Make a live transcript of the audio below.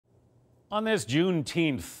On this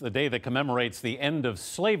Juneteenth, the day that commemorates the end of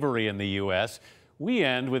slavery in the U.S., we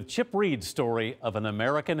end with Chip Reid's story of an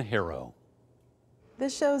American hero.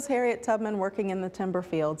 This shows Harriet Tubman working in the timber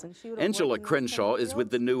fields. Angela Crenshaw is with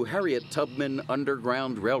the new Harriet Tubman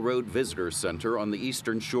Underground Railroad Visitor Center on the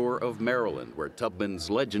eastern shore of Maryland, where Tubman's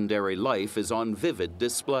legendary life is on vivid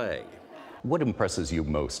display. What impresses you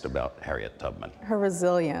most about Harriet Tubman? Her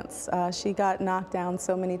resilience. She got knocked down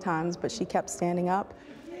so many times, but she kept standing up.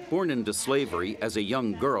 Born into slavery, as a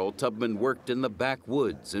young girl, Tubman worked in the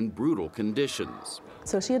backwoods in brutal conditions.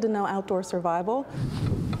 So she had to know outdoor survival.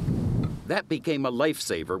 That became a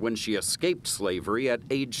lifesaver when she escaped slavery at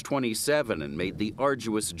age 27 and made the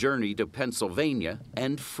arduous journey to Pennsylvania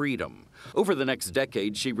and freedom. Over the next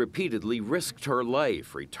decade, she repeatedly risked her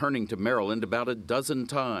life, returning to Maryland about a dozen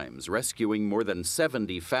times, rescuing more than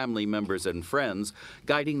 70 family members and friends,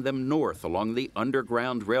 guiding them north along the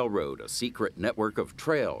Underground Railroad, a secret network of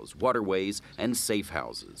trails, waterways, and safe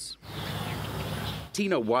houses.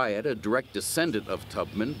 Tina Wyatt, a direct descendant of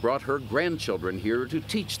Tubman, brought her grandchildren here to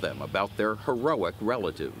teach them about their heroic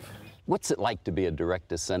relative. What's it like to be a direct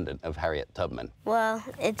descendant of Harriet Tubman? Well,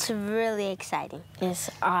 it's really exciting. It's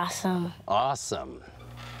awesome. Awesome.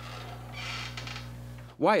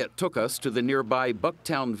 Wyatt took us to the nearby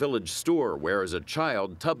Bucktown Village store, where as a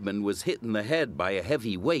child, Tubman was hit in the head by a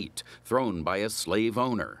heavy weight thrown by a slave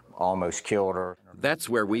owner. Almost killed her. That's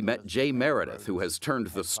where we met Jay Meredith, who has turned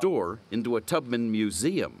the store into a Tubman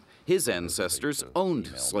museum. His ancestors owned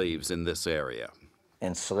slaves in this area.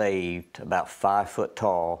 Enslaved, about 5 foot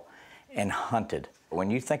tall, and hunted.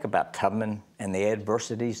 When you think about Tubman and the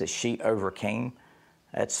adversities that she overcame,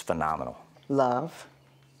 that's phenomenal. Love,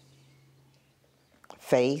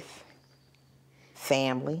 faith,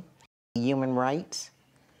 family, human rights.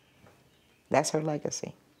 That's her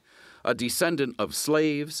legacy. A descendant of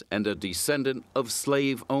slaves and a descendant of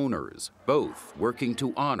slave owners, both working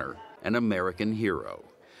to honor an American hero.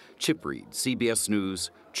 Chip Reid, CBS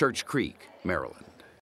News, Church Creek, Maryland.